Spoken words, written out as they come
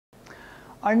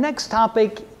Our next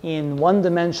topic in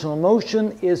one-dimensional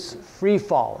motion is free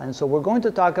fall. And so we're going to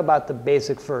talk about the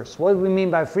basic first. What do we mean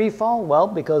by free fall? Well,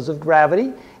 because of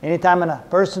gravity, anytime a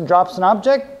person drops an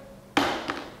object,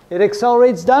 it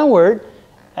accelerates downward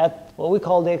at what we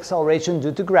call the acceleration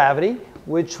due to gravity,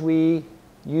 which we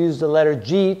use the letter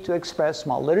g to express,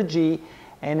 small letter g.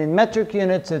 And in metric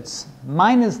units, it's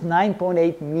minus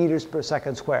 9.8 meters per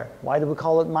second squared. Why do we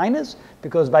call it minus?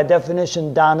 Because by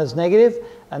definition, down is negative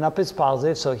and up is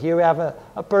positive. So here we have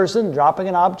a person dropping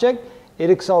an object.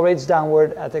 It accelerates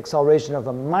downward at the acceleration of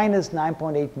a minus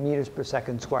 9.8 meters per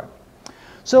second squared.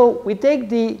 So we take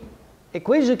the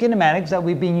equations of kinematics that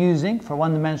we've been using for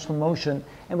one-dimensional motion,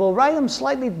 and we'll write them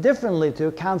slightly differently to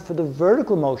account for the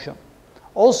vertical motion.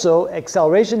 Also,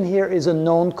 acceleration here is a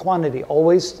known quantity,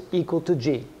 always equal to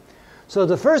g. So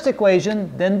the first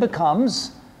equation then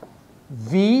becomes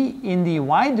v in the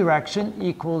y direction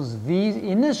equals v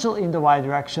initial in the y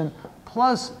direction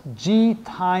plus g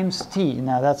times t.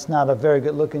 Now that's not a very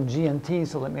good looking g and t,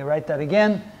 so let me write that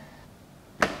again.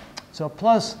 So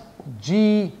plus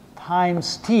g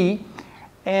times t,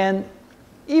 and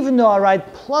even though I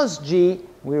write plus g,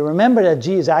 we remember that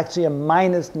g is actually a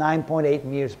minus 9.8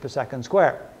 meters per second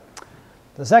squared.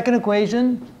 The second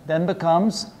equation then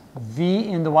becomes v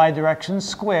in the y direction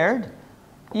squared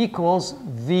equals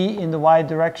v in the y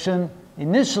direction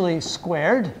initially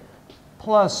squared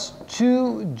plus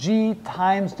 2g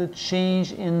times the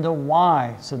change in the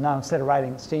y. So now instead of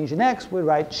writing change in x, we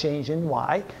write change in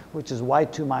y, which is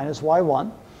y2 minus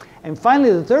y1. And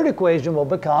finally, the third equation will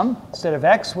become, instead of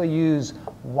x, we use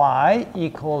y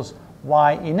equals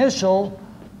y initial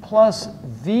plus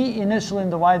v initial in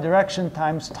the y direction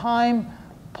times time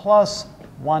plus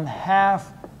 1/2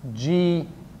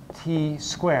 gt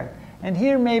squared. And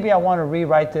here maybe I want to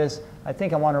rewrite this. I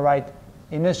think I want to write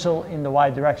initial in the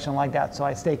y direction like that, so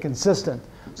I stay consistent.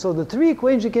 So the three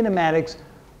equations of kinematics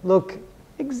look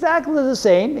exactly the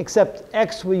same, except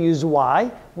x we use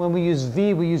y. When we use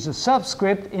v, we use a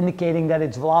subscript indicating that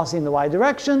it's velocity in the y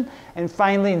direction. And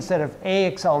finally, instead of a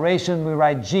acceleration, we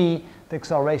write g, the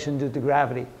acceleration due to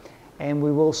gravity. And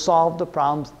we will solve the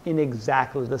problems in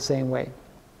exactly the same way.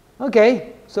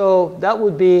 Okay, so that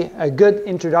would be a good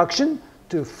introduction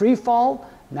to free fall.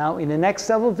 Now in the next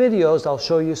several videos, I'll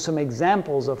show you some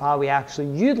examples of how we actually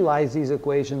utilize these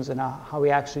equations and how we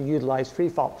actually utilize free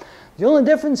fall. The only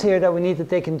difference here that we need to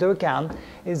take into account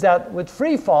is that with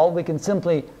free fall, we can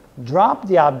simply drop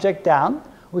the object down.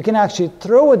 We can actually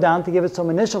throw it down to give it some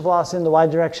initial velocity in the y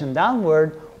direction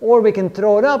downward, or we can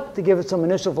throw it up to give it some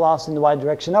initial velocity in the y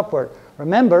direction upward.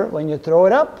 Remember, when you throw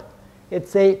it up,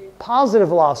 it's a positive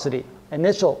velocity,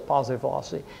 initial positive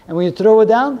velocity. And when you throw it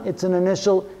down, it's an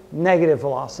initial negative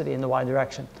velocity in the y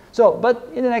direction. So, but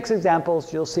in the next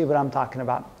examples, you'll see what I'm talking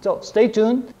about. So stay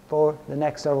tuned for the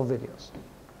next several videos.